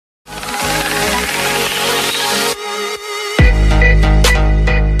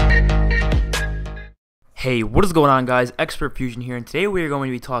Hey, what is going on, guys? Xpertfusion here, and today we are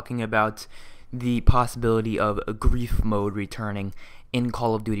going to be talking about the possibility of a grief mode returning in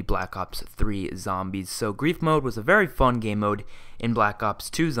Call of Duty Black Ops 3 Zombies. So grief mode was a very fun game mode in Black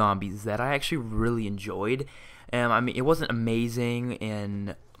Ops 2 Zombies that I actually really enjoyed. I mean, it wasn't amazing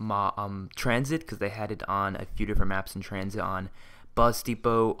in Transit because they had it on a few different maps in Transit, on Bus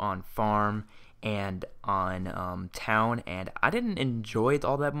Depot, on Farm, and on Town, and I didn't enjoy it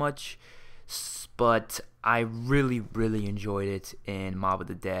all that much. But I really enjoyed it in Mob of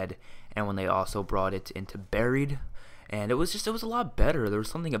the Dead, and when they also brought it into Buried, and it was a lot better. There was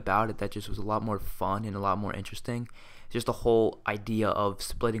something about it that just was a lot more fun and a lot more interesting. Just the whole idea of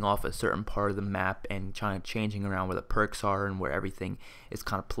splitting off a certain part of the map and changing around where the perks are and where everything is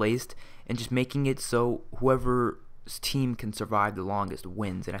kind of placed, and just making it so whoever's team can survive the longest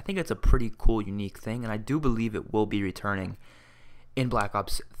wins. And I think it's a pretty cool, unique thing, and I do believe it will be returning in Black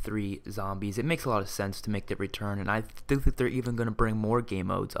Ops 3 Zombies. It makes a lot of sense to make the return, and I think that they're even going to bring more game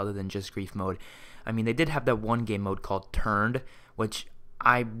modes other than just grief mode. I mean, they did have that one game mode called Turned, which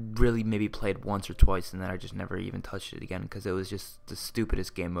I really maybe played once or twice, and then I just never even touched it again because it was just the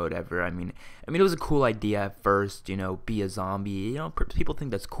stupidest game mode ever. I mean, it was a cool idea at first, be a zombie. People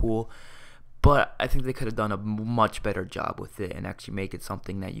think that's cool, but I think they could have done a much better job with it and actually make it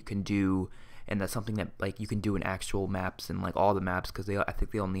something that you can do. And that's something that you can do in actual maps and all the maps, because I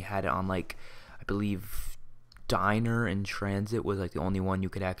think they only had it on I believe Diner and Transit was the only one you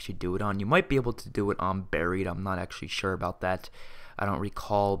could actually do it on. You might be able to do it on Buried. I'm not actually sure about that. I don't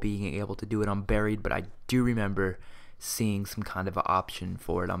recall being able to do it on Buried, but I do remember seeing some kind of an option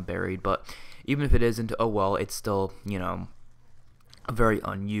for it on Buried. But even if it isn't, oh well, it's still a very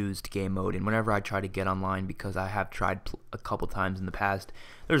unused game mode. And whenever I try to get online, because I have tried a couple times in the past,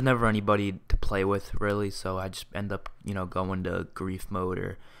 there's never anybody to play with really, so I just end up going to grief mode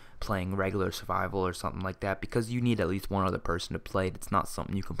or playing regular survival or something like that, because you need at least one other person to play it. It's not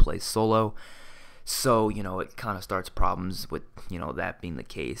something you can play solo, so it kind of starts problems with that being the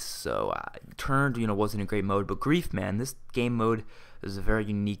case. So Turned wasn't a great mode, but grief, man, this game mode is a very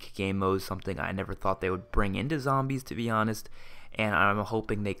unique game mode, something I never thought they would bring into Zombies, to be honest. And I'm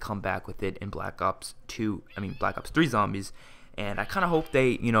hoping they come back with it in Black Ops 3 Zombies, and I kind of hope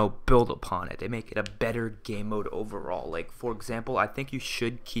they, build upon it. They make it a better game mode overall. For example, I think you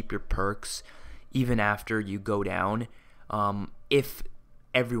should keep your perks even after you go down, if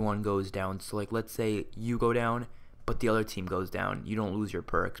everyone goes down. So let's say you go down, but the other team goes down, you don't lose your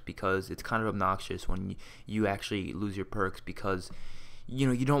perks, because it's kind of obnoxious when you actually lose your perks, because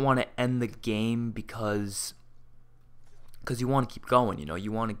you don't want to end the game because you want to keep going.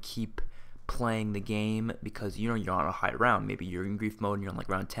 You want to keep playing the game because you're on a high round. Maybe you're in grief mode and you're on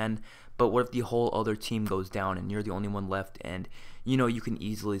round 10, but what if the whole other team goes down and you're the only one left, and you can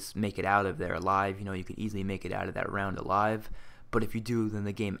easily make it out of there alive. You can easily make it out of that round alive, but if you do, then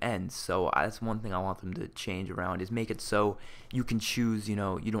the game ends. So that's one thing I want them to change around, is make it so you can choose. You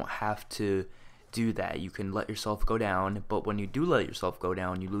don't have to do that. You can let yourself go down, but when you do let yourself go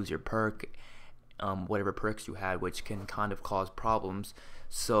down, you lose your perk, whatever perks you had, which can kind of cause problems.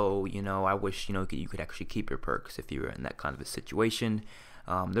 So I wish you could actually keep your perks if you were in that kind of a situation.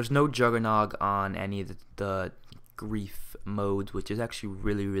 There's no Juggernog on any of the grief modes, which is actually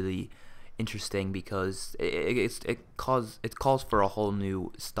really interesting, because it calls for a whole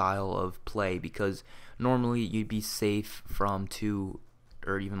new style of play, because normally you'd be safe from 2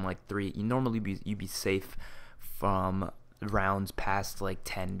 or even 3. You'd be safe from rounds past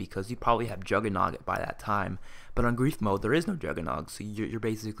 10, because you probably have Juggernog by that time. But on grief mode, there is no Juggernog, so you're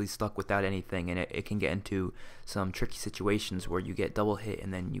basically stuck without anything, and it can get into some tricky situations where you get double hit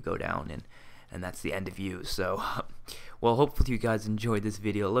and then you go down, and that's the end of you. So well, hopefully you guys enjoyed this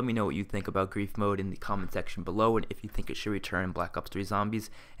video. Let me know what you think about grief mode in the comment section below, and if you think it should return in Black Ops 3 Zombies,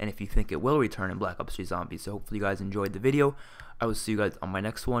 and if you think it will return in Black Ops 3 Zombies. So hopefully you guys enjoyed the video. I will see you guys on my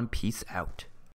next one. Peace out.